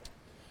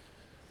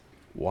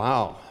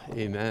Wow,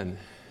 amen.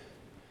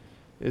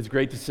 It's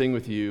great to sing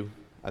with you.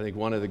 I think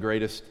one of the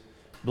greatest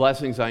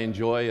blessings I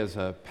enjoy as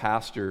a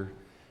pastor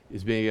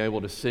is being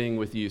able to sing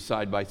with you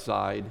side by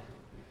side,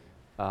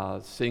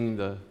 sing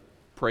the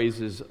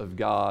praises of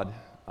God.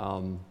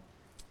 I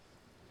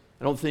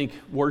don't think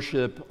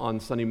worship on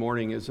Sunday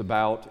morning is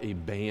about a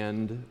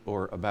band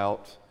or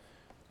about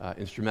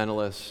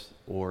instrumentalists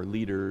or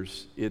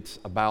leaders. It's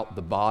about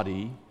the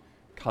body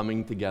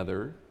coming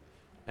together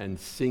and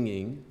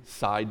singing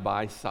side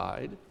by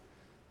side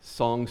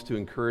songs to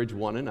encourage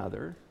one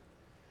another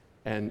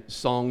and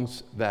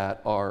songs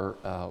that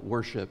are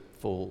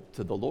worshipful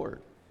to the Lord.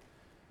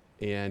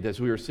 And as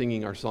we were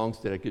singing our songs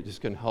today, I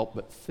just couldn't help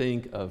but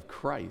think of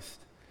Christ.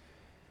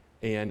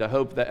 And I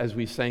hope that as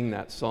we sang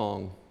that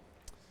song,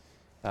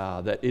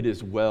 that it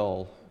is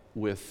well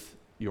with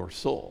your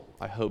soul.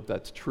 I hope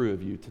that's true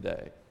of you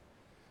today.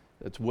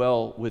 It's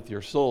well with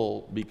your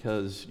soul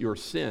because your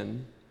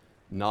sin,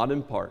 not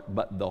in part,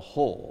 but the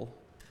whole,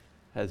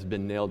 has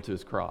been nailed to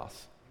his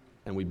cross,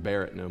 and we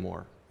bear it no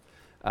more.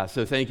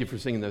 So thank you for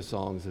singing those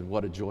songs, and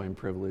what a joy and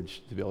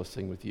privilege to be able to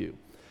sing with you.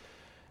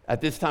 At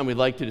this time, we'd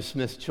like to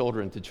dismiss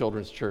children to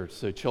Children's Church.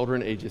 So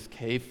children ages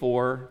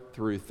K4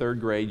 through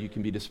 3rd grade, you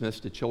can be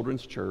dismissed to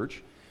Children's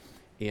Church,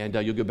 and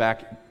you'll go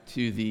back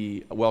to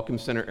the Welcome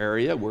Center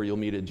area where you'll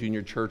meet a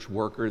junior church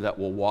worker that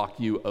will walk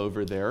you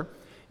over there.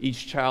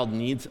 Each child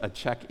needs a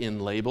check-in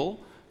label,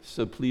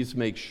 so please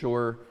make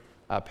sure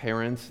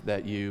parents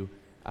that you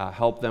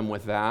help them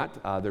with that.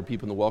 There are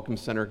people in the Welcome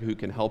Center who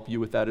can help you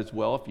with that as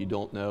well if you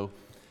don't know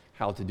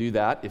how to do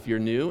that. If you're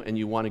new and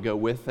you want to go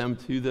with them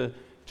to the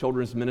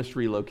children's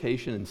ministry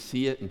location and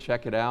see it and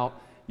check it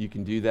out, you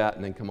can do that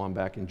and then come on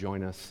back and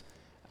join us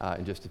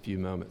in just a few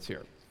moments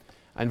here.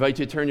 I invite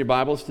you to turn your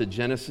Bibles to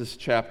Genesis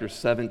chapter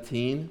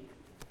 17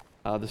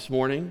 this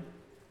morning.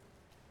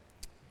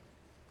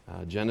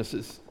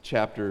 Genesis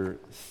chapter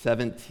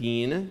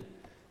 17.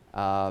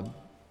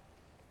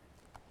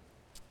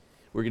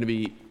 We're going to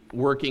be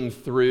working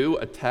through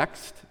a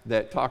text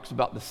that talks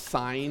about the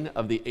sign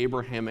of the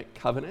Abrahamic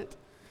covenant,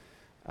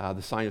 the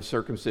sign of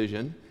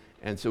circumcision.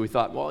 And so we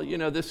thought, well,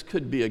 this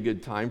could be a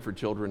good time for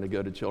children to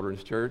go to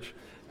Children's Church.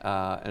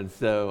 And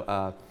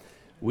so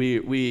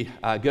we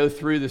go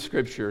through the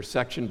scripture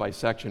section by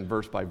section,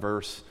 verse by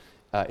verse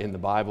in the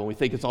Bible. And we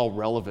think it's all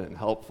relevant and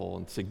helpful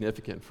and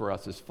significant for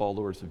us as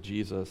followers of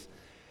Jesus.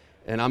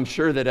 And I'm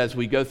sure that as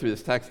we go through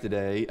this text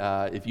today,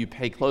 if you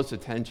pay close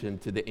attention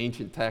to the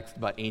ancient text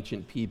about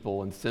ancient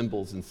people and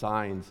symbols and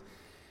signs,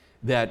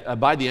 that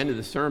by the end of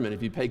the sermon,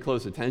 if you pay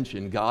close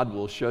attention, God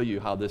will show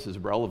you how this is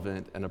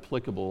relevant and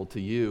applicable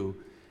to you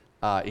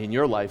in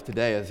your life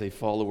today as a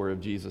follower of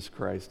Jesus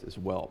Christ as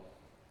well.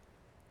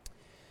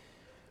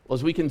 Well,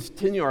 as we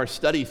continue our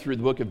study through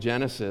the book of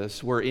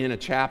Genesis, we're in a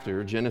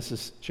chapter,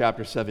 Genesis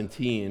chapter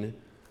 17,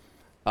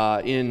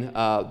 in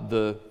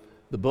the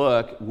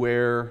book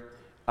where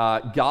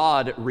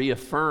God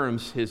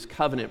reaffirms his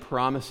covenant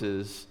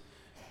promises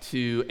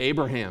to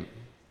Abraham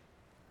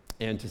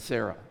and to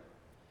Sarah.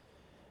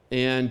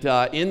 And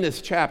in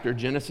this chapter,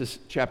 Genesis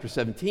chapter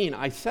 17,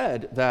 I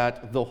said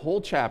that the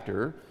whole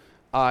chapter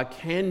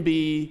can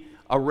be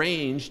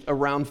arranged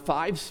around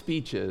 5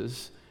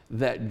 speeches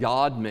that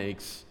God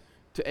makes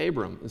to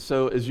Abram.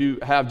 So as you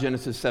have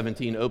Genesis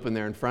 17 open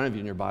there in front of you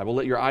in your Bible,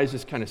 let your eyes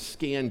just kind of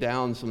scan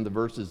down some of the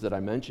verses that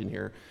I mentioned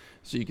here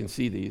so you can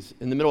see these.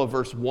 In the middle of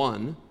verse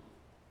 1,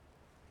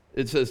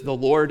 it says, the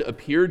Lord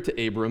appeared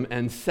to Abram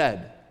and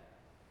said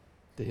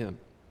to him.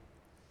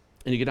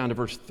 And you get down to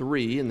verse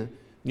 3, and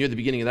near the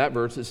beginning of that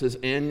verse, it says,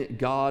 and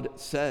God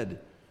said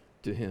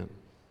to him.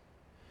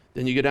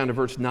 Then you get down to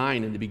verse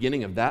 9, in the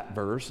beginning of that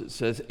verse, it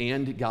says,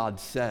 and God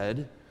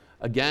said.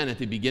 Again, at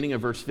the beginning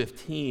of verse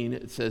 15,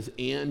 it says,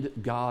 and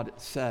God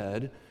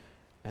said.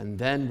 And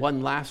then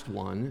one last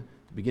one,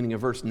 beginning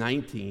of verse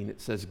 19, it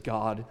says,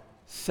 God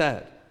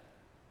said.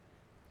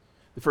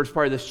 The first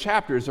part of this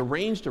chapter is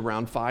arranged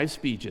around 5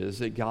 speeches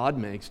that God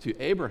makes to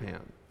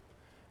Abraham.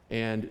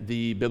 And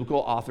the biblical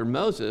author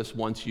Moses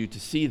wants you to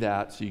see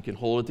that so you can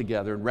hold it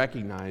together and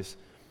recognize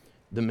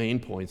the main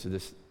points of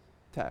this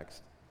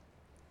text.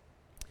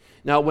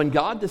 Now, when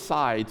God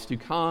decides to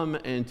come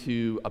and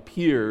to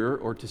appear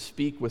or to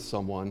speak with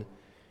someone,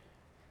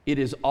 it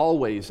is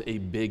always a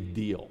big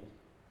deal.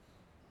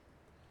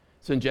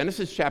 So in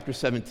Genesis chapter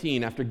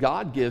 17, after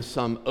God gives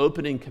some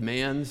opening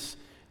commands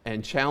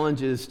and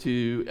challenges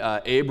to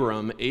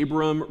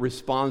Abram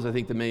responds, I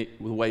think, the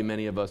way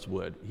many of us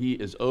would. He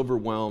is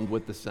overwhelmed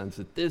with the sense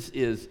that this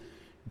is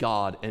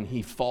God, and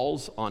he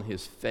falls on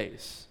his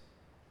face,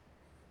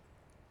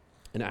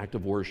 an act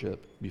of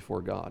worship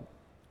before God.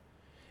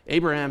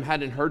 Abraham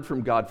hadn't heard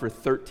from God for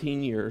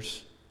 13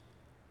 years,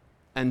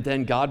 and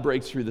then God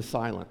breaks through the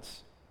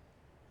silence.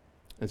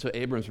 And so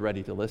Abram's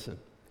ready to listen.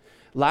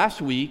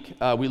 Last week,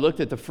 we looked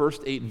at the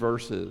first 8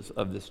 verses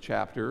of this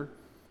chapter,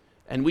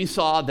 and we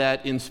saw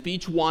that in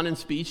speech 1 and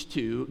speech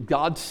 2,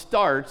 God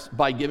starts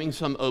by giving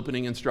some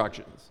opening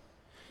instructions.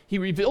 He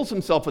reveals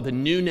himself with a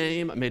new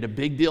name. I made a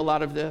big deal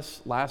out of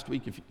this last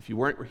week. If you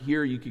weren't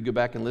here, you could go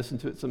back and listen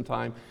to it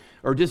sometime.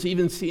 Or just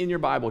even see in your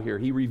Bible here.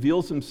 He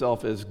reveals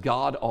himself as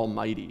God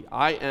Almighty.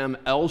 I am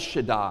El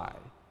Shaddai.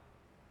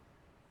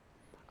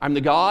 I'm the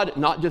God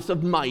not just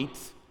of might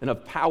and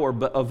of power,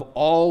 but of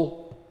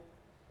all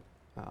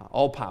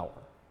power.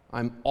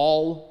 I'm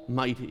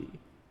almighty.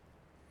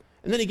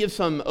 And then he gives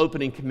some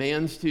opening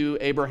commands to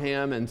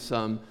Abraham and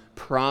some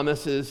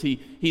promises.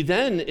 He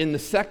then, in the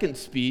second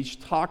speech,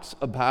 talks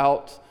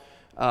about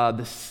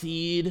the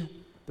seed,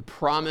 the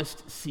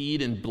promised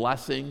seed and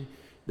blessing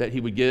that he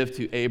would give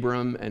to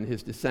Abram and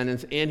his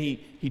descendants. And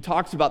he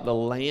talks about the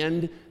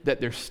land that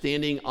they're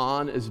standing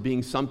on as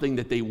being something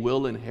that they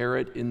will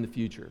inherit in the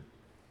future.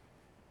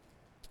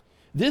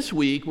 This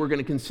week, we're going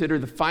to consider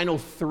the final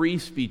three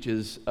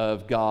speeches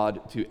of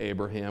God to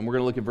Abraham. We're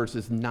going to look at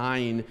verses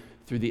 9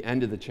 through the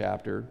end of the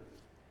chapter.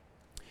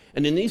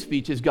 And in these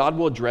speeches, God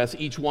will address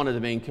each one of the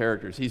main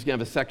characters. He's going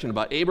to have a section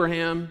about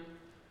Abraham,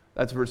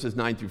 that's verses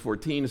 9 through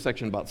 14, a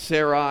section about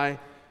Sarai,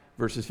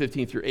 verses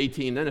 15 through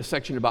 18, then a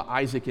section about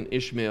Isaac and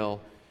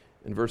Ishmael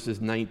in verses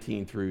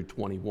 19 through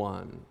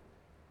 21.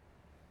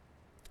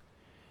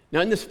 Now,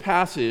 in this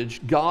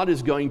passage, God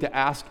is going to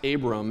ask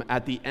Abram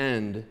at the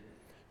end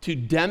to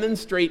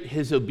demonstrate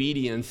his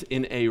obedience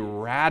in a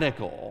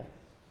radical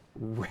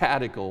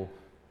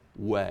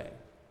way.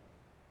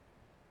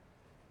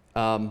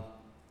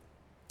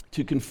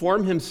 To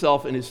conform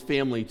himself and his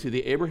family to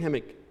the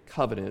Abrahamic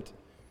covenant.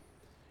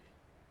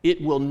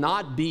 It will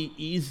not be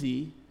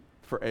easy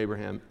for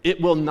Abraham. It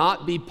will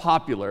not be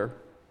popular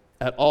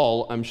at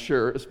all, I'm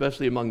sure,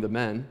 especially among the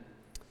men.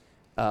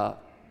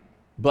 But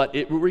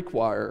it will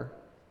require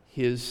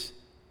his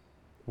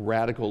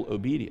radical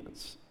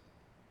obedience.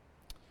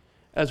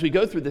 As we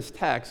go through this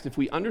text, if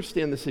we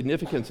understand the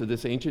significance of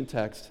this ancient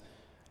text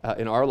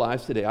in our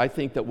lives today, I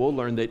think that we'll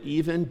learn that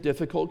even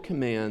difficult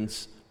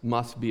commands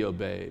must be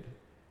obeyed.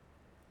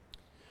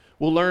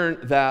 We'll learn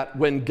that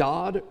when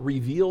God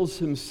reveals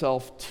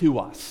himself to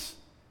us,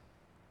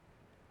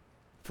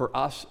 for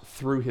us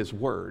through his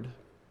word,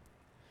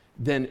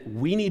 then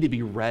we need to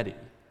be ready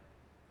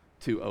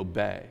to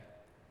obey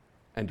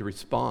and to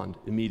respond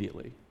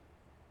immediately.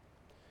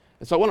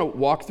 And so I want to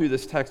walk through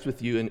this text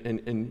with you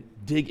and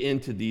dig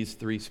into these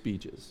three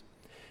speeches.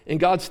 In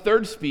God's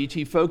third speech,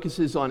 he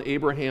focuses on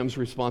Abraham's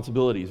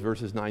responsibilities,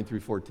 verses 9 through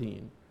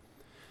 14.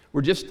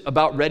 We're just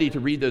about ready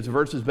to read those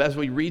verses, but as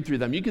we read through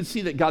them, you can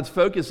see that God's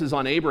focus is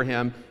on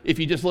Abraham if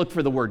you just look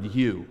for the word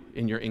you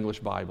in your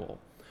English Bible.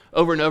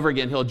 Over and over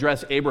again, he'll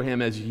address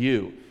Abraham as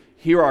you.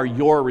 Here are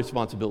your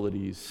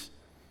responsibilities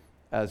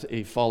as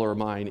a follower of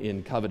mine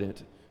in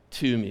covenant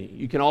to me.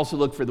 You can also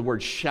look for the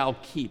word shall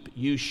keep.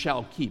 You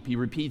shall keep. He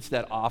repeats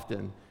that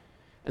often.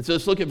 And so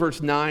let's look at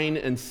verse 9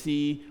 and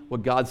see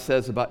what God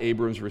says about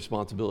Abram's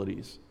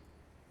responsibilities.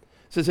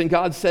 It says, and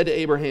God said to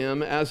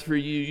Abraham, as for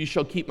you, you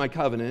shall keep my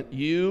covenant,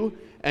 you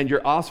and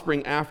your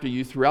offspring after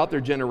you throughout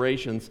their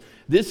generations.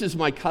 This is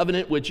my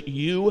covenant which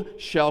you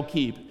shall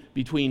keep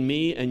between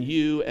me and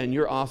you and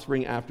your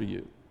offspring after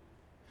you.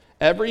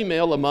 Every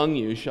male among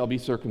you shall be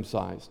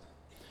circumcised.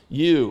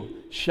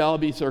 You shall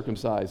be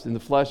circumcised in the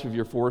flesh of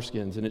your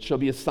foreskins, and it shall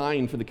be a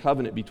sign for the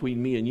covenant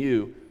between me and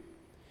you.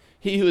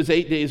 He who is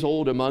 8 days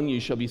old among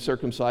you shall be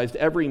circumcised,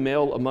 every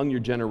male among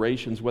your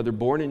generations, whether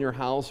born in your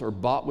house or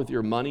bought with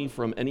your money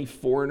from any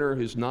foreigner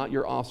who's not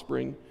your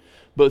offspring.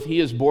 Both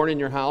he is born in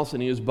your house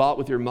and he is bought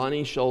with your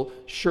money shall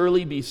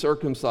surely be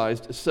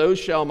circumcised. So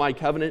shall my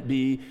covenant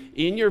be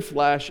in your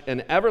flesh,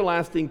 an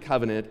everlasting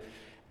covenant.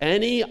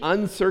 Any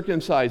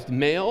uncircumcised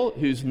male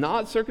who's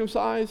not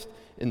circumcised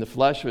in the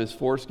flesh of his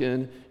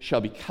foreskin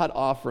shall be cut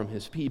off from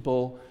his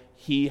people.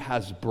 He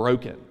has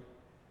broken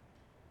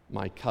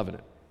my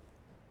covenant.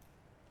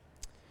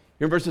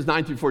 Here in verses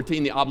 9 through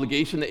 14, the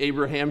obligation that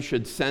Abraham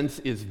should sense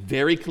is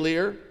very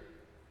clear.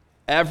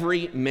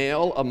 Every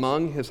male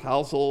among his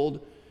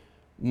household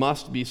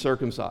must be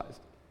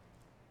circumcised.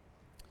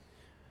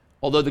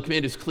 Although the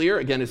command is clear,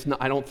 again,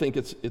 I don't think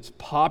it's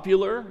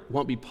popular. It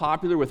won't be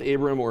popular with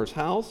Abraham or his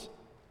house.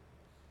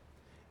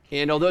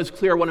 And although it's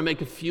clear, I want to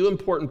make a few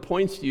important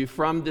points to you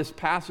from this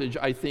passage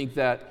I think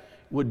that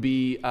would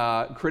be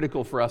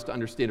critical for us to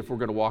understand if we're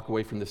going to walk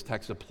away from this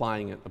text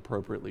applying it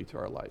appropriately to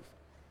our life.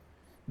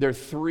 There are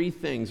three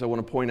things I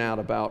want to point out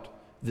about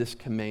this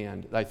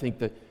command that I think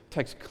the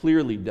text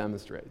clearly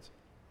demonstrates.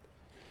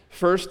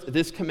 First,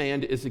 this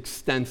command is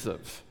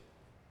extensive.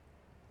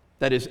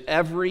 That is,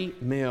 every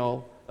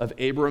male of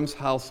Abram's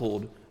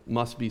household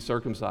must be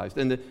circumcised.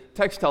 And the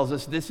text tells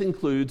us this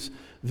includes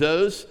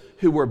those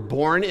who were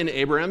born in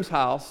Abraham's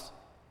house,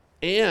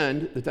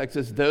 and the text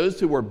says those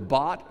who were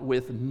bought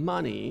with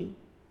money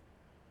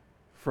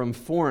from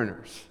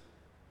foreigners.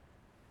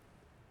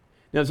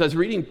 Now, as I was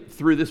reading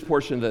through this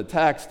portion of the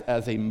text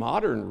as a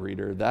modern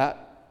reader,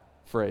 that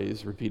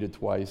phrase, repeated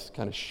twice,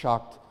 kind of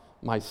shocked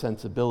my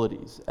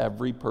sensibilities.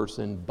 Every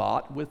person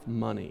bought with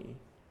money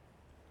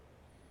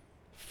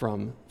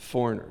from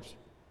foreigners.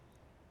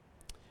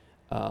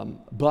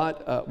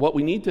 But what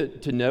we need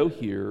to know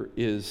here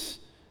is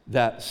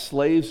that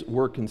slaves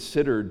were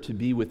considered to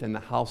be within the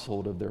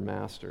household of their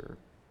master.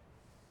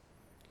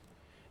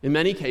 In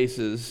many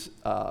cases,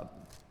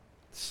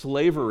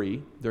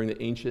 slavery during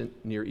the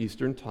ancient Near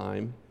Eastern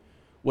time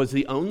was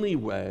the only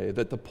way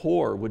that the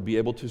poor would be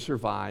able to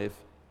survive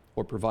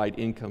or provide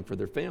income for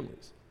their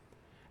families.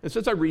 And so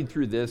as I read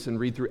through this and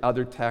read through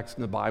other texts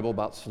in the Bible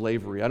about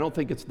slavery, I don't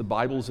think it's the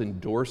Bible's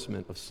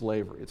endorsement of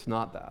slavery. It's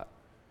not that.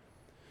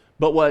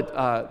 But what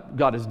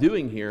God is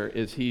doing here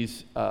is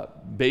he's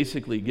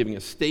basically giving a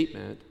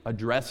statement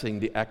addressing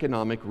the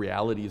economic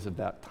realities of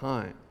that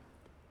time.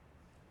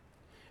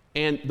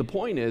 And the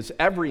point is,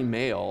 every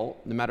male,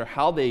 no matter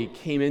how they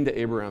came into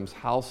Abraham's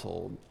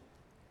household,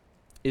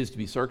 is to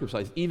be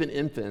circumcised. Even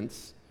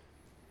infants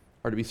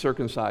are to be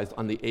circumcised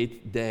on the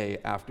 8th day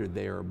after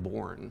they are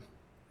born.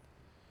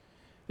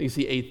 I think it's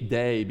the 8th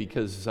day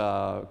because,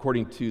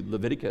 according to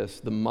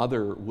Leviticus, the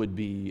mother would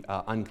be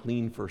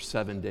unclean for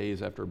 7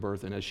 days after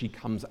birth, and as she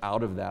comes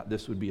out of that,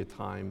 this would be a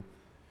time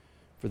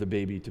for the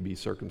baby to be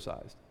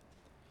circumcised.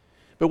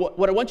 But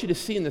what I want you to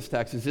see in this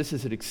text is this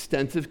is an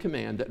extensive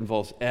command that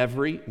involves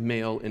every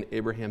male in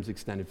Abraham's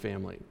extended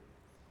family.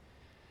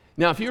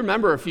 Now, if you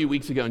remember a few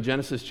weeks ago in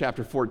Genesis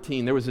chapter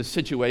 14, there was a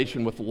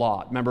situation with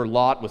Lot. Remember,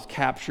 Lot was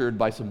captured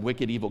by some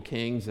wicked, evil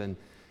kings, and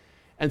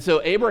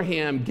so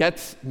Abraham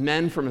gets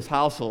men from his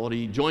household.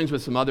 He joins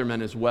with some other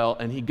men as well,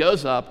 and he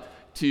goes up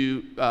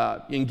to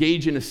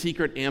engage in a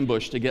secret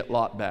ambush to get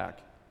Lot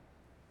back.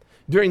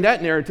 During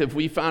that narrative,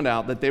 we found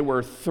out that there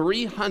were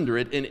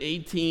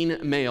 318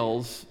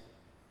 males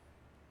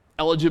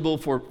eligible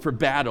for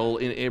battle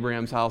in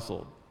Abraham's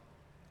household.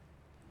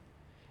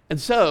 And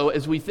so,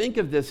 as we think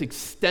of this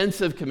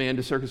extensive command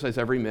to circumcise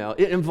every male,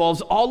 it involves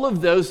all of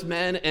those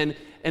men and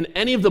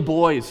any of the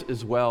boys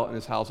as well in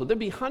his household. There'd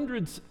be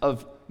hundreds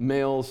of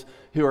males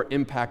who are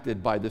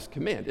impacted by this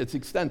command. It's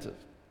extensive.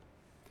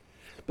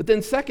 But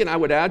then second, I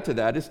would add to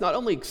that, it's not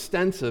only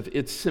extensive,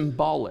 it's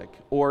symbolic,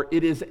 or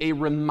it is a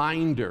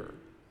reminder.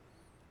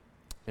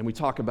 And we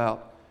talk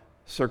about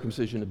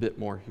circumcision a bit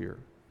more here.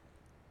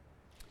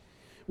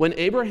 When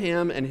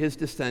Abraham and his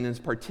descendants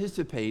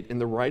participate in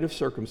the rite of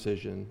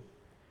circumcision,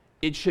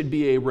 it should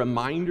be a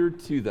reminder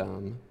to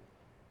them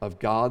of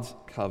God's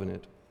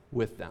covenant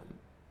with them.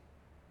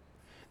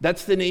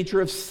 That's the nature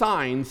of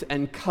signs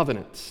and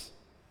covenants.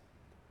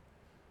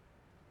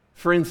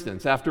 For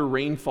instance, after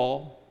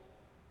rainfall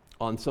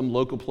on some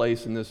local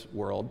place in this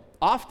world,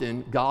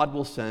 often God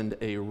will send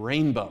a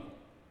rainbow,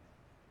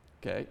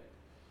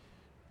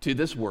 to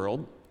this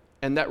world,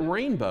 and that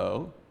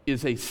rainbow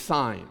is a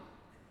sign.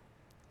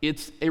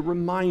 It's a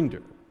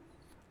reminder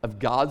of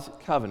God's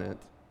covenant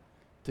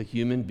to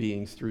human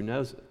beings through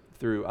Noah.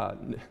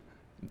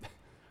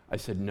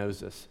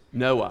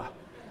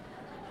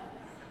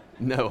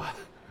 Noah.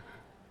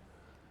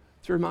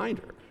 It's a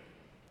reminder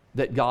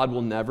that God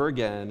will never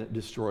again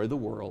destroy the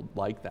world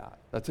like that.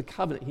 That's a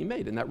covenant he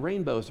made, and that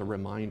rainbow is a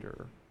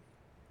reminder.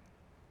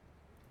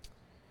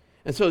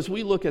 And so as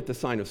we look at the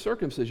sign of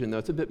circumcision, though,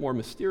 it's a bit more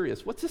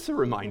mysterious. What's this a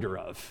reminder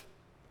of?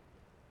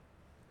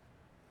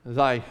 As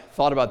I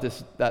thought about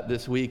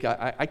this week,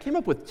 I came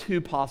up with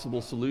two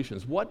possible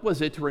solutions. What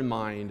was it to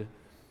remind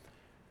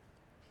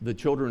the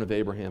children of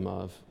Abraham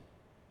of?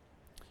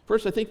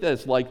 First, I think that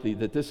it's likely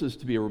that this is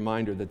to be a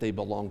reminder that they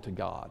belong to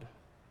God,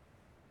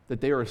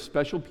 that they are a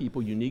special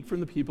people, unique from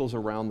the peoples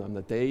around them,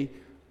 that they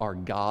are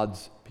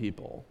God's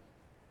people.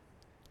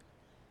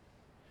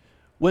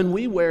 When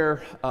we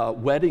wear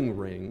wedding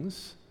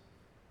rings,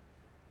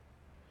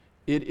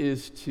 it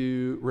is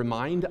to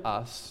remind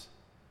us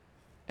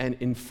and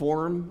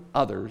inform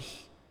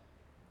others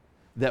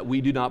that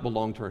we do not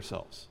belong to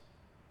ourselves.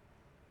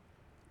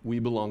 We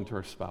belong to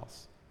our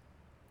spouse.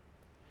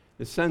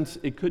 In a sense,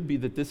 it could be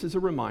that this is a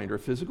reminder, a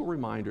physical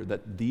reminder,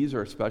 that these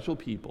are special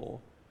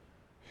people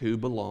who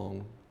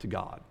belong to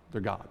God. They're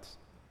God's.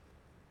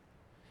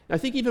 And I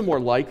think even more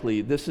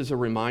likely, this is a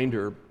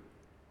reminder,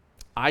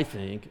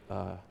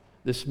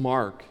 this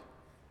mark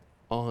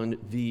on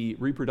the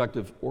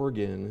reproductive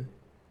organ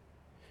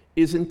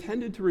is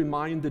intended to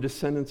remind the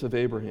descendants of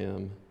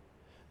Abraham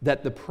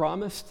that the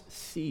promised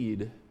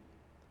seed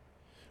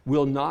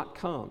will not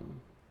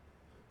come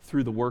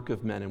through the work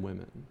of men and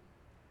women.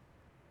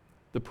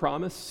 The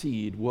promised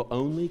seed will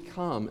only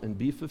come and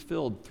be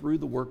fulfilled through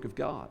the work of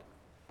God.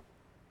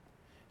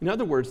 In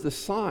other words, the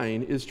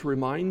sign is to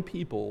remind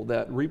people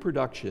that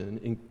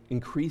reproduction,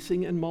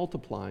 increasing and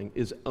multiplying,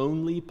 is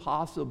only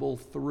possible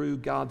through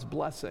God's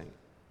blessing.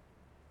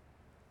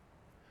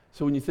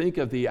 So when you think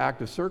of the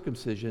act of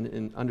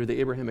circumcision under the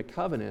Abrahamic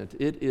covenant,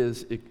 it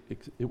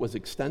was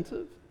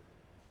extensive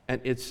and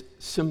it's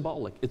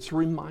symbolic. It's a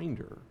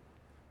reminder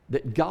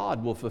that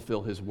God will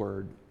fulfill his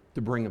word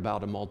to bring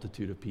about a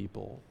multitude of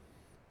people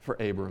for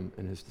Abram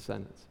and his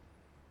descendants.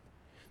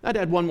 I'd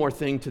add one more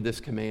thing to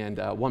this command,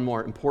 one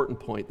more important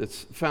point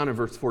that's found in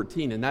verse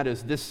 14, and that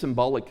is this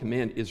symbolic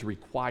command is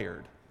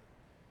required.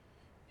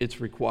 It's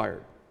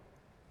required.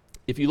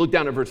 If you look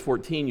down at verse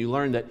 14, you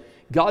learn that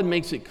God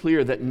makes it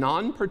clear that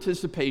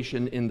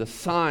non-participation in the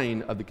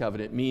sign of the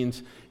covenant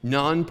means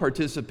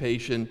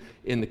non-participation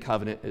in the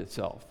covenant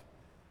itself.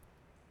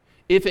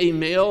 If a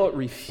male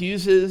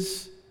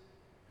refuses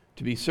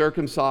to be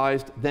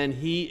circumcised, then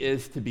he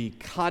is to be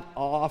cut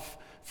off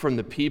from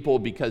the people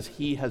because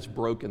he has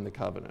broken the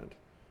covenant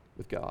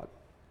with God.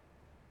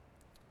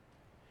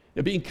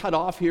 Now, being cut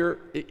off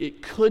here,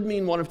 it could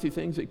mean one of two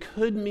things. It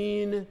could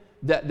mean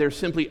that they're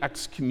simply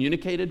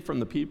excommunicated from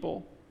the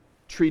people,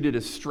 treated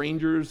as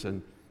strangers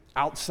and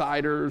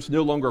outsiders,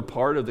 no longer a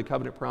part of the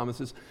covenant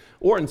promises.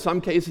 Or in some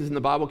cases in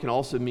the Bible can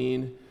also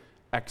mean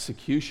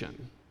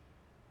execution.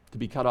 To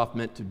be cut off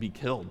meant to be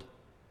killed,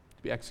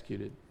 to be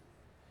executed.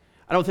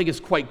 I don't think it's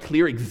quite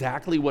clear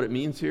exactly what it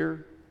means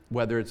here,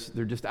 whether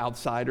they're just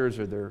outsiders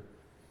or they're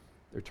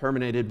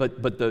terminated.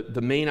 But the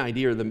main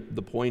idea, or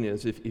the point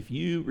is, if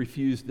you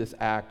refuse this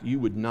act, you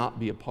would not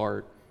be a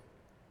part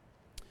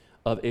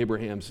of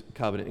Abraham's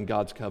covenant and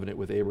God's covenant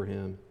with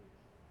Abraham.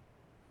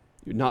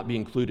 You would not be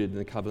included in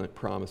the covenant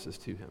promises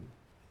to him.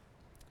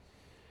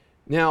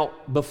 Now,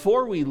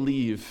 before we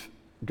leave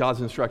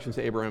God's instructions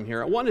to Abraham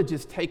here, I want to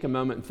just take a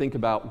moment and think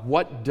about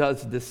what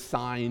does this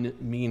sign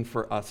mean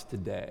for us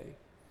today?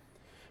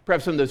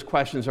 Perhaps some of those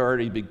questions are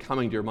already been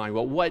coming to your mind.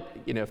 Well,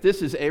 if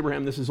this is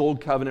Abraham, this is old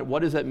covenant,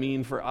 what does that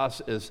mean for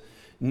us as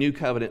new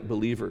covenant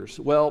believers?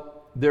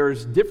 Well,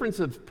 there's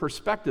difference of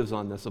perspectives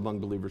on this among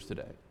believers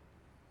today.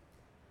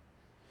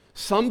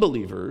 Some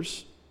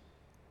believers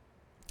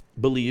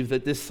believe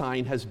that this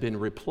sign has been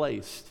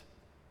replaced,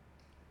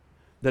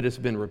 that it's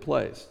been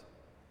replaced.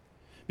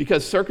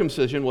 Because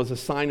circumcision was a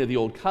sign of the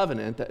old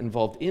covenant that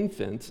involved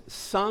infants,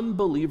 some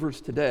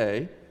believers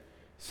today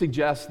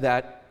suggest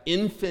that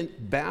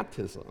infant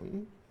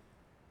baptism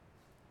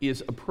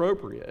is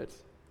appropriate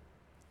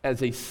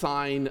as a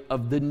sign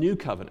of the new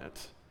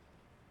covenant.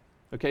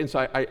 Okay, and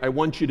so I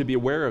want you to be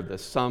aware of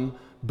this. Some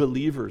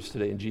believers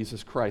today in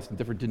Jesus Christ and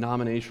different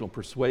denominational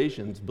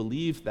persuasions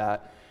believe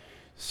that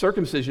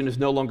circumcision is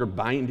no longer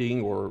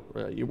binding, or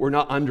we're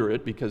not under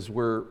it because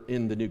we're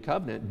in the new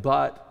covenant,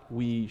 but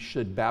we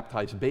should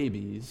baptize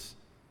babies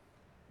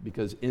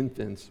because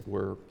infants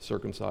were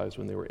circumcised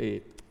when they were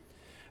 8.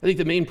 I think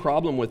the main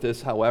problem with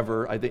this,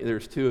 however, I think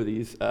there's two of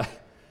these.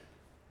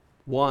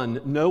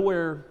 One,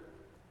 nowhere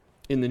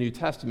in the New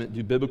Testament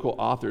do biblical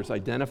authors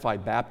identify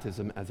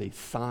baptism as a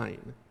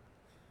sign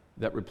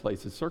that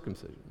replaces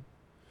circumcision.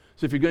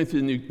 So if you're going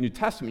through the New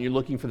Testament, you're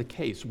looking for the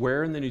case.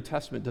 Where in the New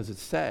Testament does it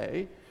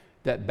say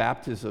that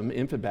baptism,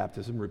 infant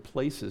baptism,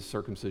 replaces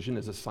circumcision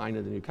as a sign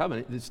of the new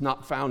covenant? It's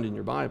not found in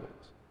your Bibles.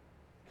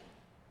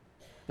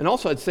 And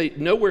also, I'd say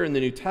nowhere in the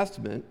New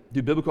Testament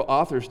do biblical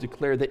authors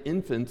declare that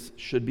infants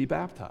should be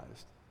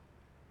baptized.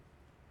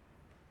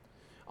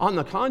 On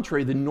the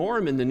contrary, the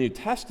norm in the New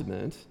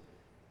Testament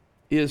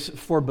is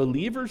for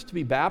believers to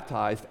be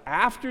baptized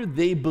after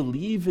they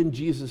believe in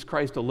Jesus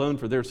Christ alone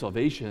for their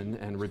salvation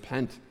and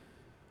repent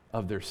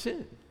of their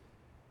sin.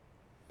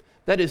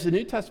 That is, the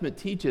New Testament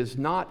teaches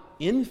not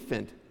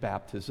infant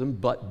baptism,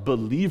 but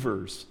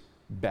believers'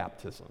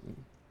 baptism.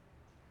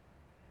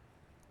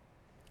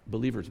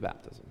 Believers'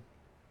 baptism.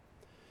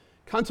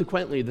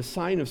 Consequently, the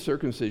sign of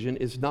circumcision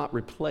is not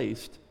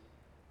replaced,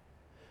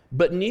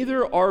 but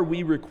neither are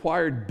we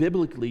required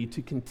biblically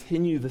to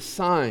continue the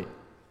sign.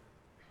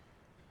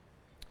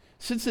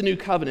 Since the new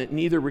covenant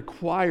neither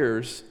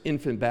requires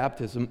infant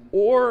baptism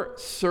or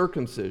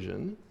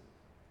circumcision,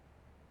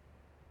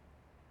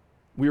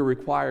 we are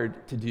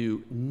required to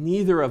do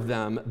neither of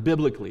them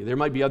biblically. There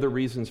might be other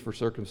reasons for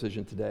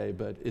circumcision today,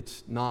 but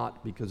it's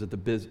not because of the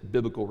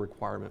biblical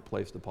requirement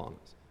placed upon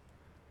us.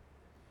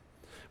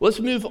 Let's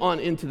move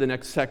on into the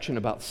next section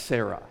about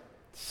Sarah.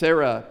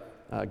 Sarah,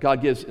 God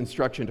gives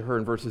instruction to her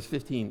in verses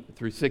 15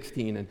 through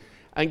 16. And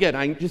again,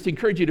 I just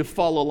encourage you to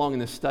follow along in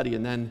this study,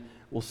 and then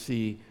we'll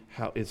see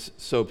how it's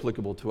so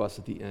applicable to us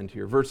at the end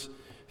here. Verse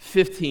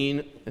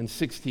 15 and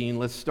 16,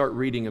 let's start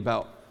reading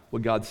about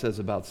what God says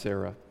about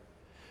Sarah.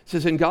 It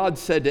says, "And God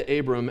said to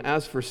Abram,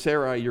 as for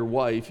Sarai, your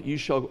wife, you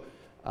shall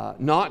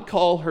not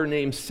call her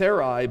name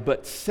Sarai,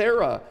 but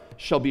Sarah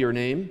shall be her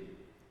name.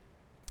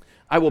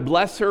 I will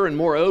bless her, and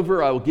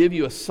moreover, I will give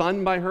you a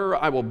son by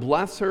her. I will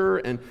bless her,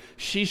 and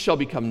she shall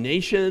become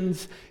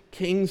nations.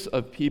 Kings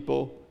of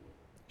people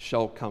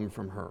shall come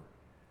from her."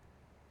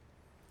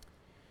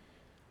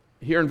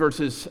 Here in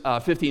verses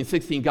 15 and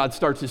 16, God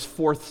starts his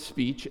fourth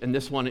speech, and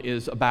this one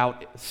is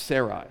about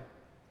Sarai.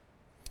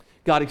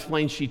 God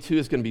explains she too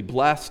is going to be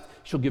blessed.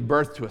 She'll give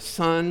birth to a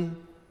son.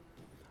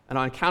 And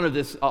on account of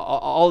this,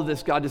 all of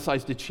this, God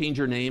decides to change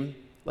her name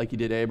like he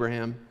did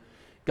Abraham.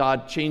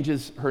 God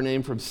changes her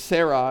name from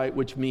Sarai,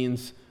 which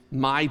means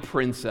my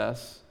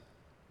princess.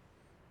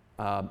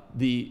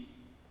 The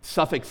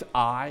suffix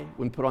I,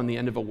 when put on the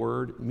end of a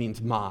word, means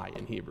my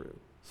in Hebrew.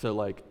 So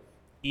like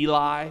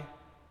Eli,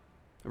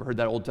 ever heard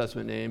that Old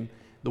Testament name?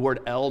 The word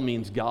El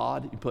means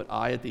God. You put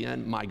I at the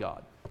end, my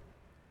God.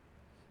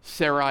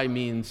 Sarai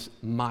means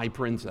my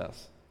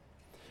princess.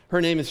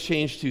 Her name is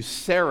changed to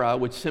Sarah,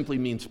 which simply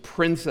means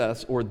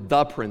princess or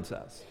the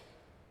princess.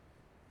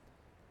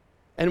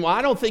 And while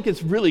I don't think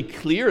it's really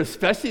clear,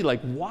 especially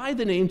like why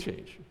the name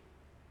change,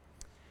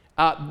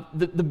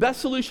 the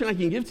best solution I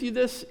can give to you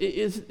this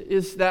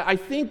is that I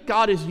think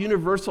God is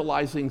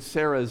universalizing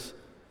Sarah's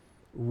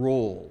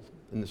role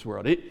in this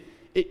world.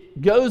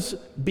 It goes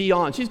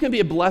beyond. She's going to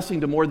be a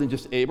blessing to more than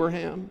just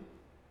Abraham,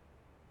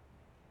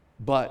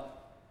 but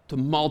to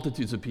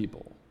multitudes of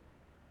people.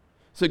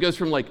 So it goes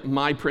from like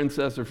my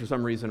princess, or for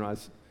some reason when I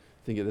was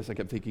thinking of this, I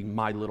kept thinking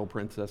my little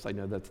princess. I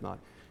know that's not.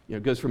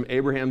 It goes from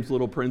Abraham's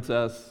little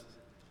princess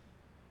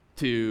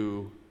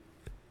to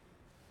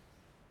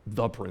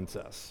the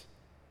princess.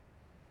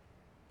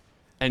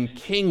 And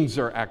kings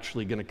are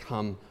actually going to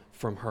come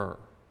from her.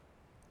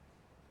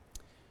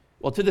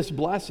 Well, to this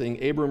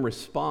blessing, Abram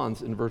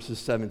responds in verses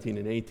 17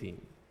 and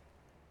 18.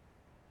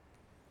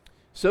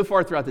 So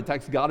far throughout the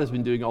text, God has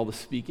been doing all the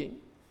speaking,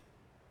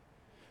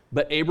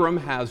 but Abram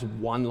has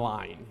one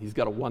line. He's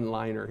got a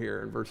one-liner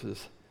here in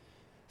verses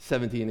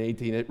 17 and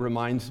 18. It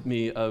reminds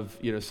me of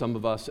some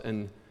of us,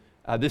 and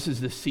this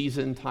is the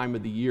season time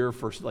of the year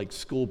for like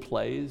school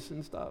plays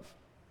and stuff.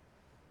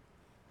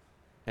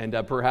 And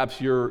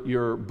perhaps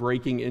your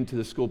breaking into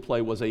the school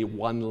play was a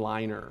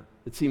one-liner.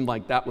 It seemed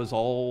like that was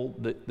all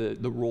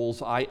the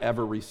roles I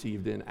ever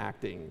received in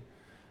acting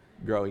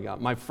growing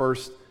up. My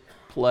first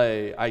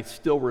play, I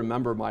still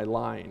remember my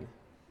line.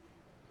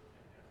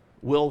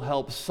 Will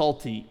help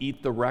Salty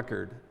eat the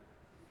record.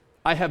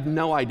 I have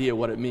no idea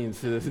what it means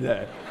to this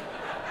day.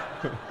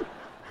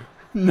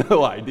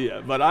 No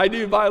idea, but I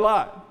do by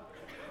lot.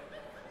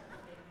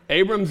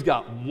 Abram's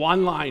got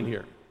one line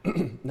here.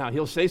 Now,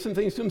 he'll say some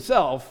things to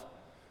himself,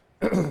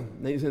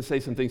 then he's going to say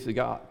some things to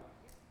God.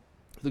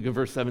 Look at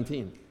verse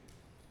 17.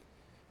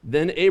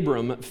 Then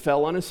Abram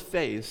fell on his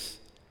face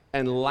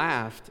and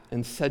laughed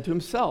and said to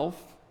himself,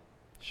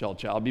 shall a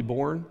child be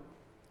born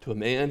to a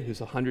man who's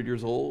 100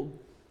 years old?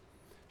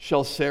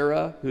 Shall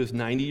Sarah, who is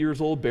 90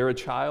 years old, bear a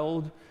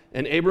child?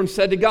 And Abram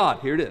said to God,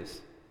 here it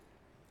is,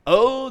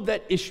 oh,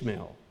 that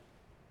Ishmael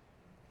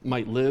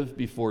might live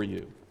before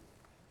you.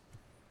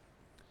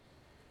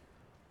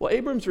 Well,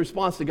 Abram's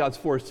response to God's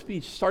forced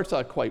speech starts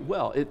out quite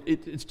well.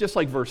 It's just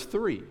like verse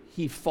 3.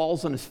 He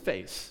falls on his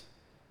face.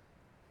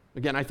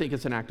 Again, I think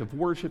it's an act of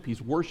worship.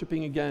 He's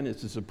worshiping again.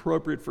 It's as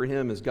appropriate for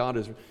him as God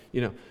is,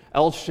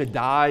 El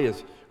Shaddai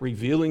is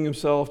revealing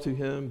himself to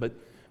him.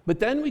 But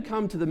then we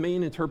come to the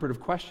main interpretive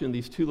question in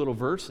these two little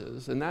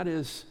verses, and that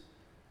is,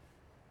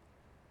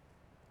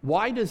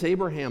 why does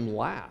Abraham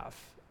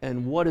laugh,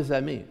 and what does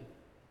that mean?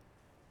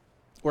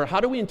 Or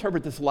how do we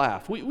interpret this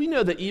laugh? We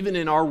know that even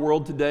in our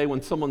world today,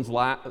 when someone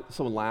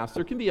laughs,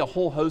 there can be a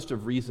whole host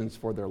of reasons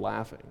for their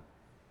laughing,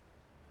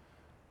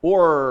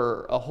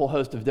 or a whole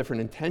host of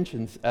different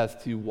intentions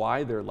as to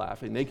why they're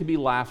laughing. They could be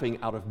laughing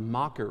out of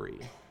mockery.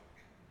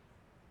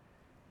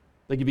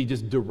 They could be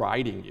just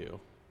deriding you,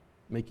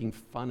 making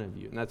fun of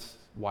you, and that's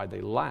why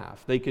they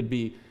laugh. They could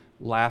be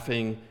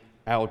laughing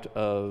out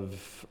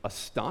of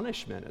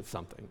astonishment at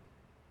something.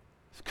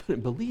 Just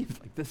couldn't believe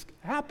like this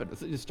happened.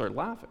 They just start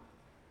laughing.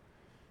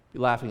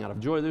 You're laughing out of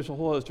joy. There's a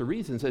whole host of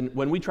reasons, and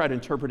when we try to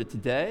interpret it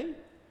today,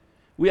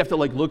 we have to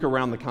look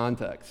around the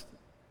context.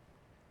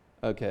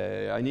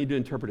 Okay, I need to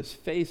interpret his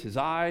face, his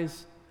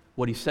eyes,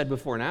 what he said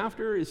before and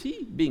after. Is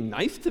he being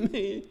nice to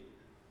me?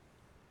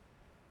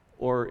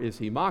 Or is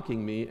he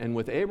mocking me? And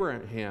with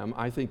Abraham,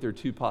 I think there are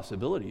two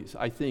possibilities.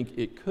 I think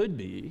it could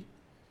be,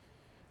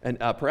 and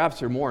perhaps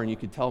there are more and you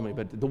could tell me,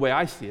 but the way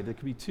I see it, there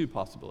could be two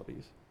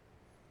possibilities.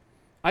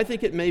 I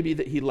think it may be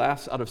that he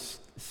laughs out of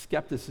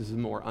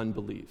skepticism or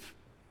unbelief.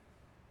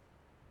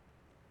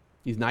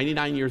 He's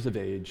 99 years of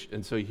age,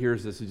 and so he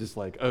hears this, he's just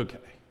like, okay,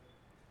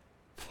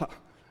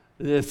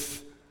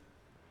 this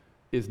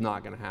is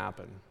not going to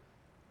happen.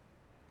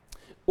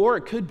 Or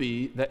it could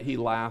be that he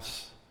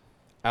laughs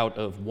out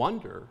of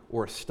wonder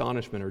or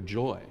astonishment or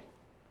joy,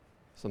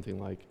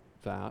 something like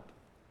that.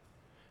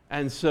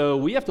 And so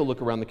we have to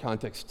look around the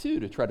context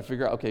too to try to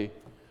figure out, okay,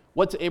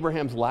 what's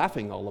Abraham's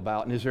laughing all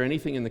about? And is there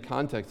anything in the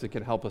context that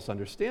can help us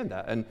understand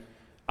that? And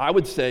I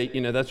would say,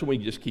 that's when we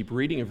just keep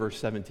reading in verse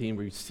 17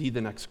 where you see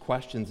the next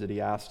questions that he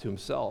asks to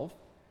himself.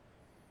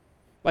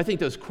 I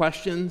think those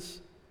questions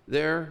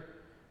there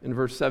in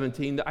verse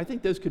 17, I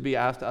think those could be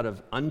asked out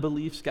of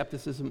unbelief,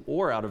 skepticism,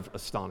 or out of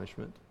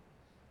astonishment.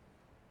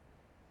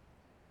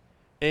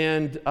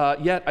 And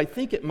yet, I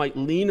think it might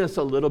lean us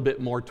a little bit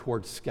more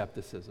towards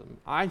skepticism.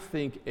 I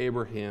think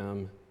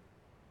Abraham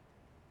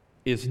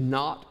is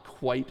not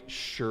quite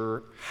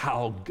sure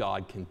how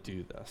God can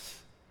do this.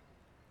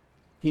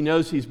 He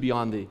knows he's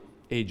beyond the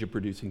age of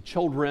producing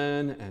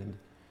children, and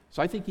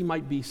so I think he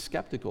might be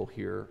skeptical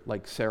here,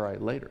 like Sarai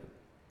later.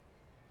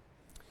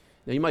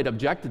 Now, you might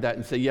object to that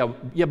and say, yeah,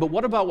 but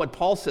what about what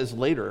Paul says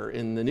later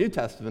in the New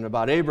Testament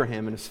about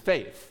Abraham and his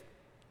faith?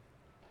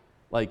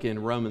 Like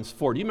in Romans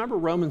 4. Do you remember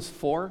Romans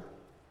 4?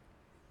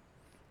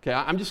 Okay,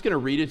 I'm just going to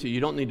read it to you.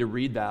 You don't need to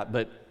read that,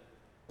 but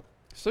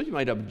so you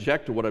might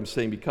object to what I'm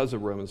saying because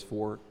of Romans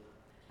 4.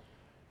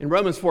 In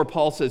Romans 4,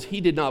 Paul says,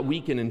 he did not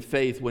weaken in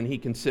faith when he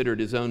considered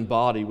his own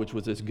body, which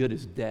was as good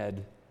as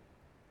dead,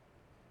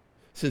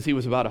 since he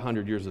was about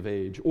 100 years of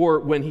age, or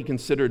when he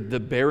considered the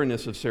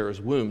barrenness of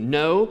Sarah's womb.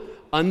 No,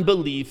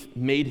 unbelief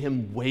made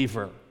him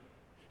waver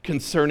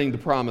concerning the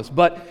promise,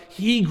 but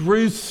he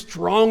grew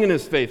strong in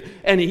his faith,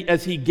 and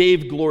as he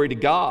gave glory to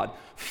God,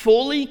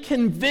 fully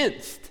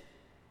convinced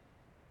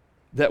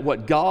that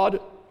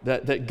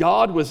that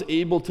God was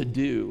able to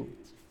do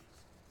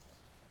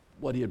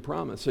what he had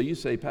promised. So you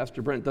say,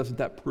 Pastor Brent, doesn't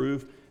that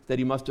prove that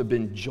he must have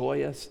been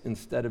joyous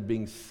instead of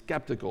being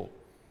skeptical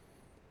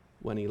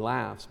when he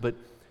laughs? But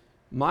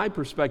my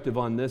perspective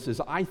on this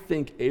is I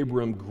think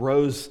Abram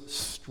grows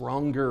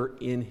stronger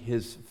in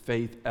his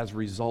faith as a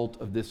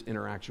result of this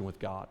interaction with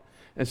God,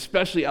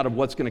 especially out of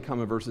what's going to come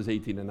in verses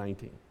 18 and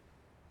 19.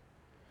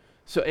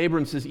 So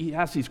Abram says, he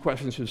asks these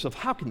questions to himself,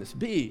 how can this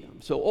be?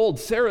 I'm so old,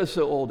 Sarah's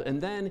so old.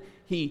 And then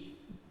he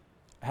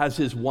has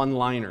his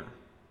one-liner.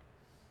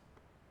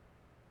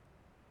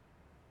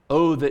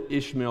 Oh, that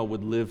Ishmael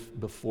would live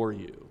before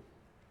you.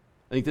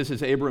 I think this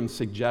is Abram's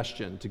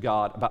suggestion to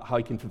God about how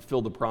he can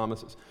fulfill the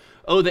promises.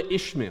 Oh, that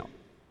Ishmael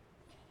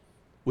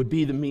would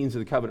be the means of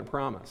the covenant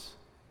promise.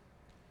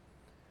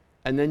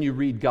 And then you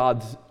read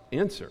God's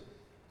answer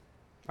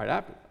right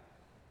after that.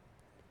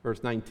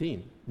 Verse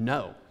 19,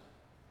 no.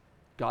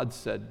 God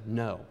said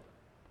no.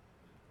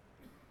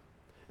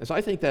 And so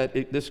I think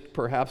that this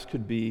perhaps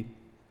could be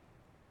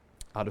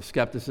out of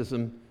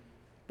skepticism,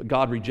 but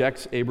God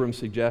rejects Abram's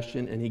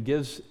suggestion, and he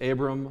gives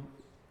Abram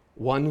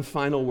one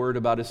final word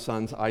about his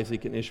sons,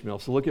 Isaac and Ishmael.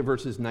 So look at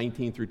verses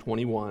 19 through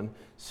 21,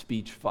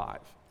 speech 5.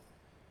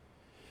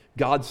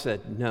 God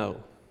said,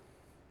 no.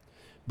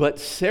 But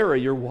Sarah,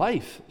 your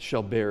wife,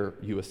 shall bear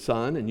you a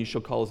son, and you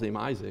shall call his name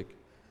Isaac.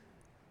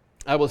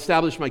 I will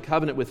establish my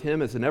covenant with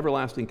him as an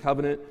everlasting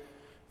covenant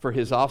for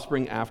his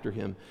offspring after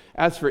him.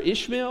 As for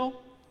Ishmael,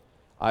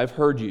 I have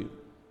heard you.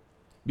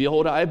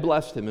 Behold, I have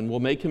blessed him, and will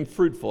make him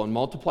fruitful, and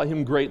multiply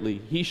him greatly.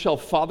 He shall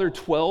father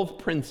 12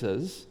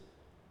 princes,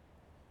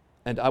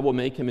 and I will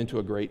make him into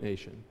a great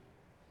nation.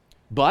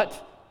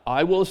 But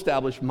I will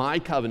establish my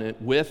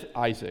covenant with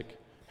Isaac,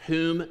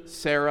 whom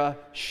Sarah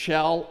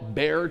shall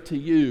bear to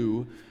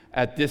you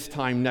at this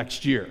time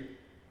next year.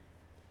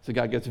 So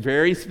God gets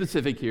very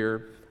specific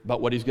here about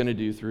what he's going to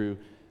do through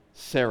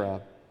Sarah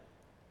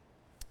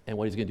and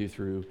what he's going to do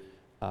through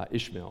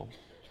Ishmael.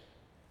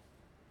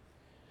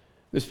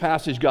 This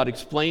passage, God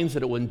explains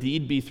that it will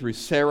indeed be through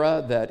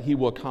Sarah that he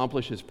will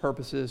accomplish his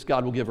purposes.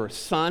 God will give her a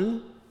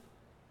son.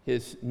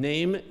 His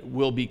name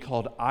will be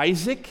called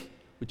Isaac,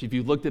 which if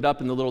you looked it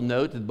up in the little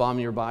note at the bottom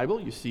of your Bible,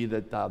 you see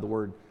that the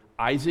word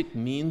Isaac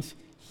means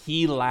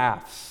he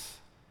laughs.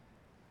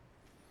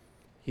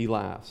 He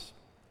laughs.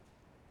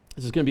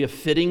 This is going to be a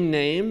fitting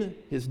name.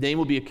 His name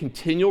will be a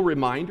continual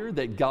reminder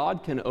that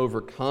God can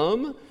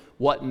overcome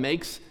what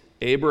makes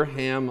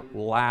Abraham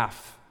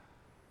laugh.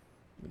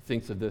 He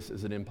thinks of this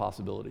as an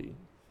impossibility.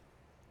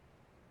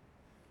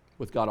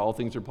 With God, all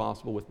things are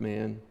possible. With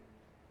man,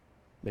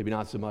 maybe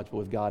not so much, but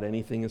with God,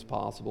 anything is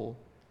possible.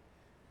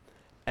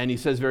 And he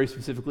says very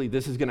specifically,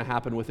 this is going to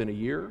happen within a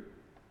year.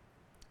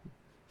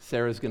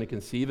 Sarah's going to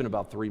conceive in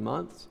about 3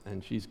 months,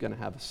 and she's going to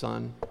have a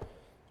son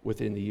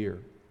within the year.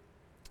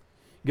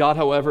 God,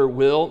 however,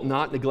 will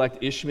not neglect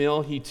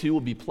Ishmael. He too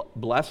will be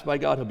blessed by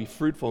God. He'll be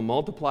fruitful and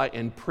multiply,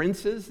 and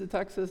princes, the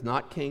text says,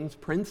 not kings,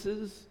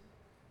 princes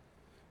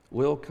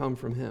will come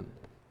from him.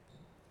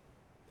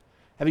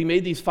 Having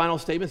made these final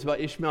statements about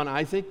Ishmael and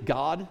Isaac,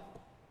 God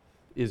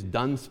is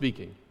done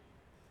speaking.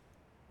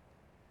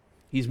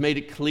 He's made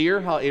it clear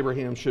how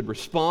Abraham should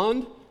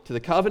respond to the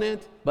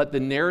covenant, but the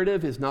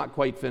narrative is not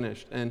quite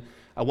finished. And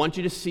I want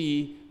you to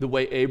see the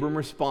way Abram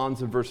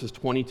responds in verses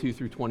 22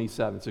 through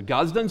 27. So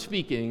God's done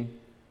speaking.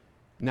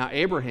 Now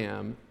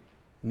Abraham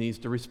needs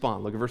to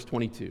respond. Look at verse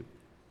 22.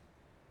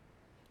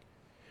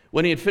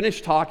 When he had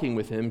finished talking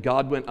with him,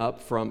 God went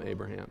up from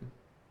Abraham.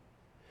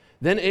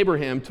 Then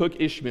Abraham took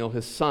Ishmael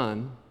his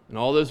son and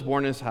all those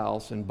born in his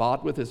house and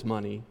bought with his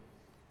money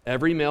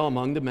every male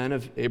among the men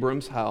of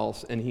Abram's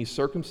house, and he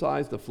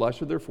circumcised the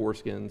flesh of their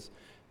foreskins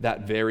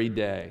that very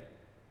day,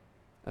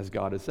 as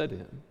God had said to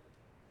him.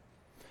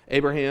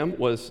 Abraham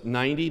was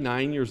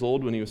 99 years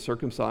old when he was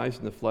circumcised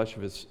in the flesh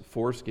of his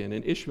foreskin,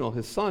 and Ishmael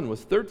his son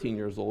was 13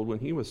 years old when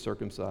he was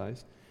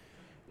circumcised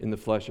in the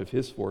flesh of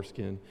his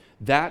foreskin.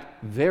 That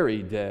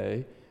very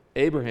day,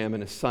 Abraham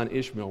and his son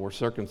Ishmael were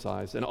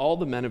circumcised, and all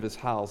the men of his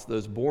house,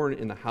 those born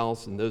in the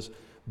house and those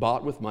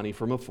bought with money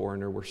from a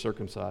foreigner, were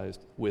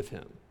circumcised with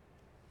him.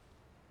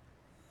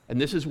 And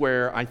this is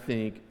where I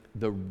think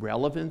the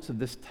relevance of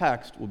this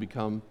text will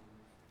become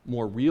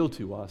more real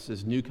to us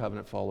as new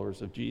covenant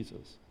followers of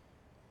Jesus.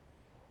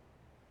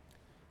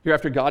 Here,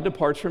 after God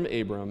departs from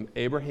Abram,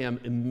 Abraham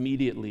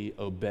immediately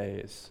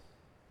obeys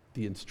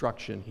the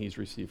instruction he's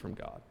received from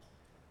God.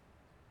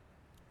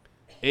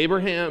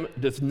 Abraham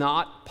does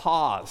not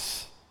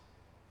pause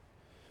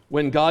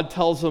when God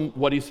tells him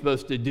what he's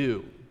supposed to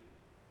do.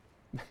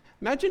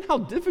 Imagine how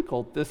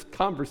difficult this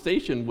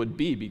conversation would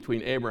be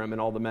between Abraham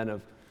and all the men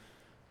of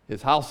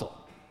his household.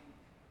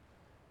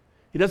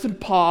 He doesn't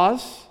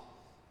pause.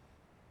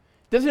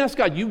 He doesn't ask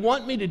God, you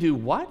want me to do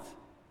what?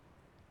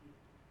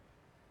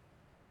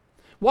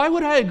 Why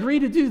would I agree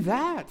to do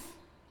that?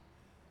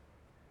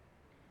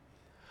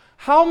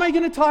 How am I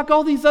going to talk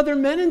all these other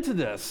men into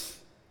this?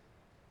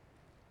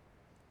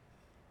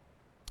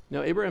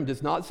 Now, Abraham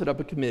does not set up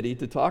a committee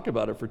to talk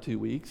about it for 2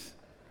 weeks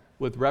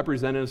with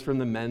representatives from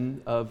the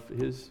men of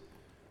his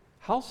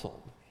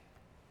household.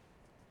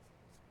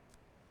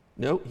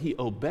 No, he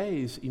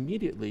obeys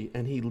immediately,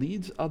 and he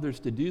leads others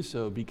to do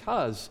so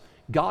because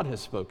God has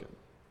spoken.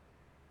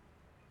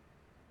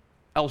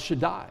 El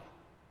Shaddai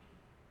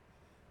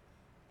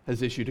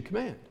has issued a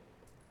command.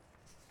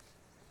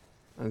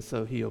 And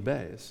so he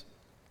obeys.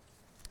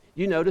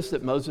 You notice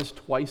that Moses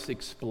twice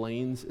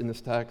explains in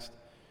this text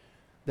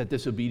that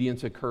this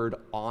obedience occurred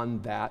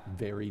on that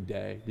very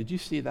day. Did you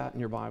see that in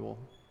your Bible?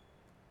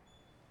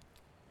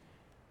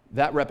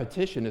 That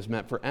repetition is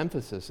meant for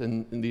emphasis.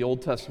 In the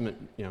Old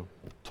Testament,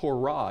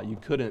 Torah, you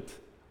couldn't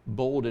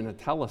bold and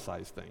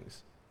italicize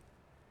things.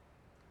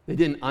 They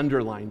didn't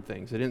underline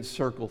things. They didn't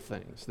circle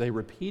things. They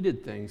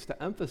repeated things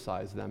to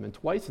emphasize them. And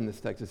twice in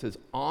this text it says,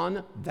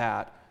 on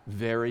that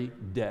very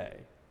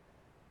day.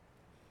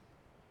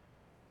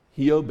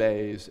 He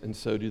obeys, and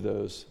so do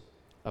those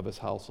of his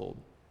household.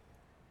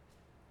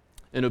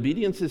 And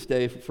obedience this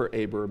day for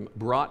Abram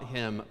brought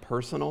him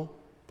personal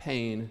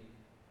pain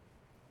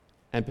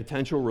and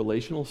potential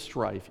relational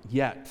strife,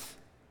 yet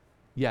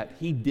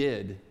he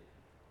did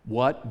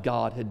what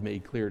God had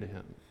made clear to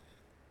him.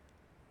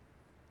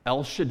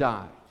 El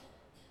Shaddai,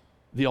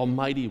 the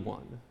Almighty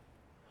One,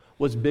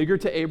 was bigger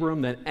to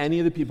Abram than any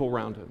of the people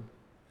around him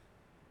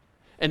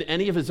and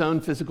any of his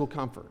own physical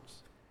comforts.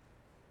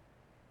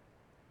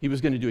 He was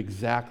going to do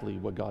exactly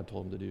what God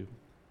told him to do.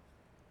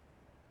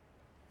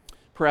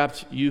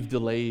 Perhaps you've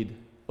delayed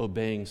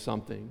obeying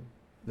something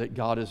that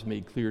God has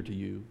made clear to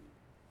you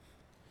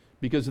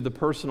because of the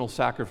personal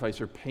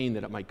sacrifice or pain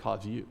that it might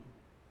cause you.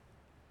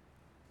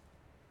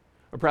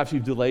 Or perhaps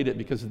you've delayed it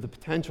because of the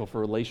potential for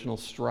relational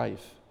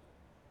strife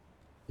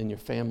in your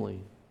family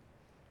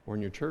or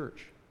in your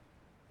church.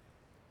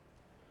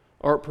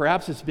 Or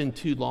perhaps it's been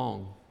too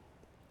long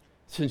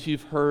since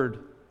you've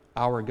heard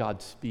our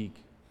God speak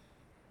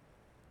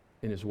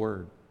in his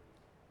word,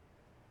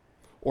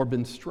 or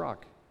been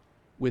struck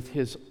with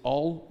his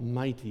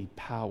almighty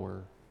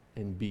power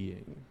and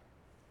being.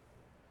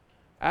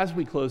 As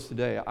we close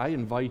today, I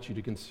invite you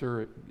to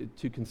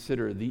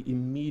consider the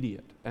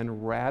immediate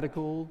and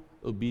radical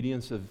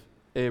obedience of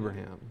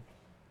Abraham,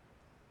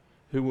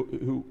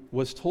 who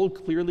was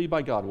told clearly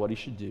by God what he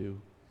should do,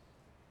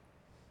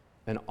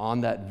 and on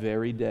that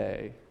very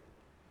day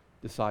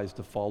decides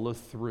to follow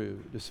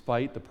through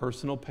despite the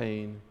personal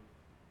pain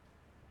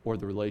or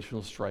the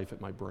relational strife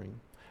it might bring.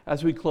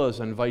 As we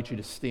close, I invite you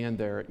to stand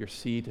there at your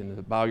seat and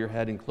to bow your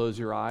head and close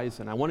your eyes.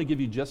 And I want to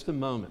give you just a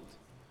moment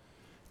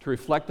to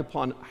reflect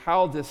upon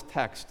how this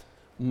text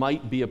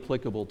might be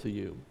applicable to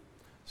you.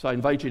 So I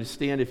invite you to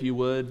stand if you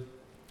would,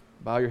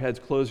 bow your heads,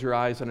 close your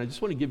eyes, and I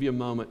just want to give you a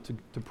moment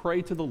to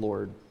pray to the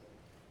Lord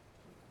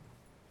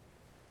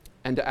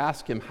and to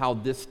ask him how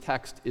this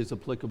text is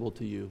applicable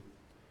to you.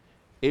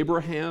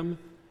 Abraham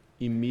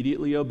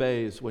immediately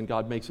obeys when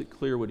God makes it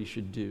clear what he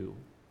should do.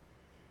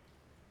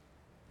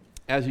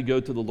 As you go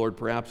to the Lord,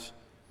 perhaps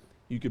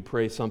you could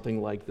pray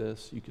something like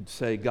this. You could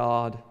say,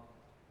 God,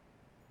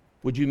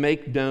 would you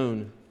make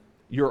known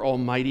your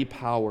almighty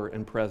power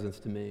and presence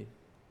to me?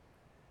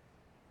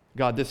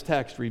 God, this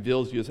text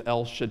reveals you as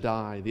El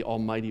Shaddai, the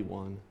Almighty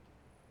One.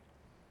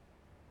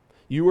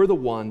 You are the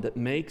one that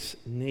makes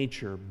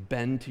nature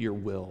bend to your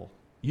will.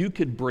 You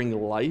could bring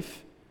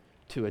life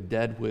to a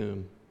dead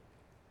womb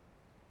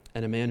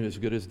and a man who is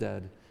good as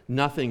dead.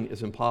 Nothing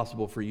is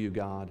impossible for you,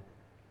 God.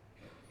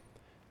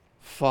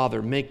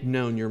 Father, make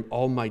known your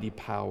almighty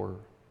power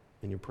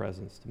and your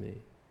presence to me.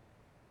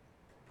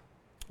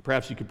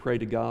 Perhaps you could pray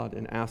to God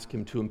and ask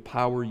him to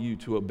empower you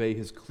to obey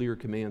his clear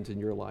commands in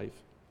your life,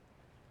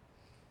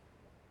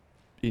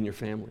 in your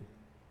family,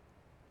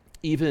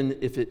 even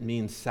if it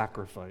means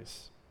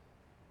sacrifice.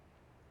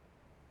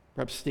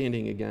 Perhaps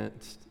standing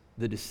against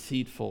the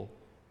deceitful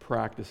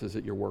practices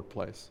at your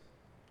workplace.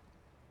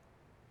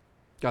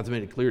 God's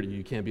made it clear to you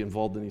you can't be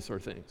involved in these sort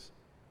of things.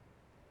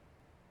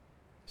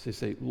 So you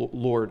say,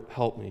 Lord,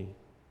 help me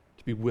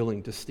to be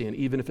willing to stand,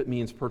 even if it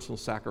means personal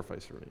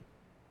sacrifice for me.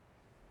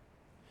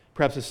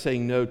 Perhaps it's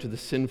saying no to the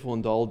sinful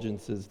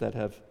indulgences that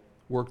have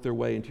worked their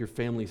way into your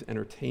family's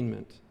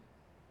entertainment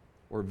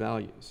or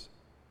values.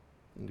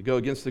 And to go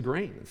against the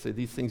grain and say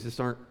these things just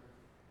aren't,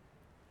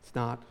 it's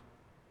not what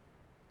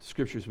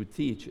Scriptures would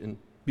teach, and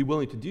be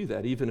willing to do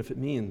that, even if it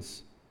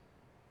means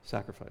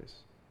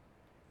sacrifice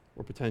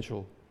or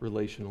potential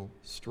relational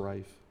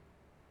strife.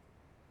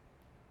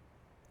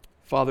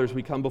 Father, as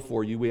we come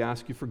before you, we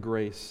ask you for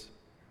grace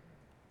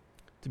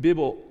to be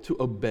able to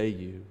obey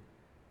you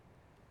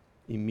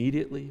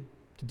immediately,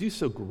 to do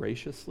so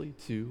graciously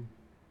too.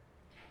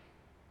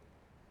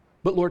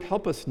 But Lord,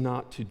 help us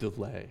not to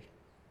delay.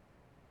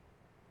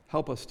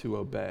 Help us to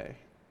obey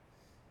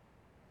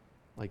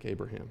like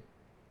Abraham.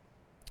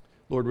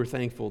 Lord, we're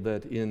thankful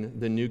that in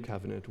the new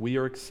covenant, we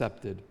are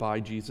accepted by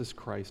Jesus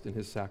Christ and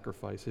his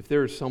sacrifice. If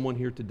there is someone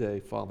here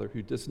today, Father,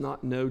 who does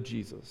not know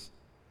Jesus,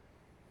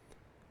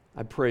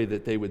 I pray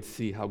that they would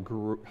see how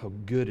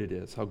good it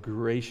is, how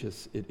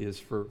gracious it is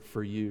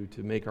for you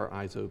to make our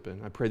eyes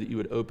open. I pray that you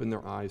would open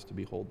their eyes to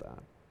behold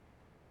that.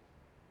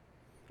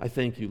 I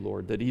thank you,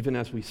 Lord, that even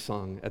as we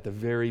sung at the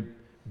very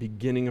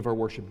beginning of our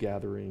worship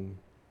gathering,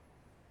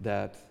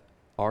 that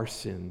our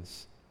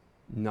sins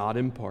not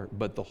in part,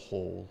 but the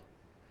whole,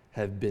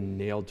 have been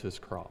nailed to his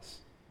cross.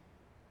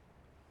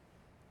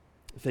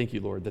 Thank you,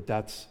 Lord, that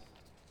that's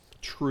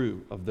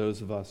true of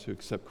those of us who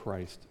accept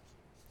Christ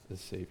as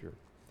Savior.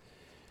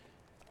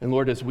 And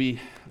Lord, as we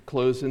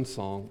close in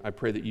song, I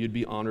pray that you'd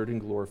be honored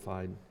and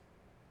glorified.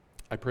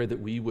 I pray that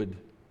we would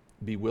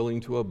be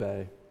willing to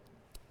obey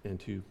and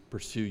to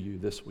pursue you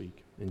this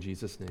week. In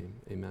Jesus' name,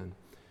 amen.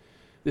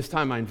 This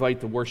time I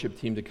invite the worship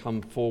team to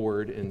come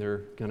forward, and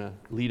they're going to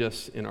lead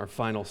us in our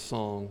final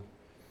song.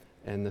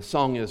 And the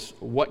song is,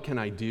 "What Can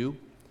I Do?"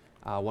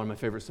 One of my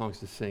favorite songs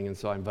to sing, and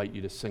so I invite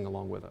you to sing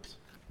along with us.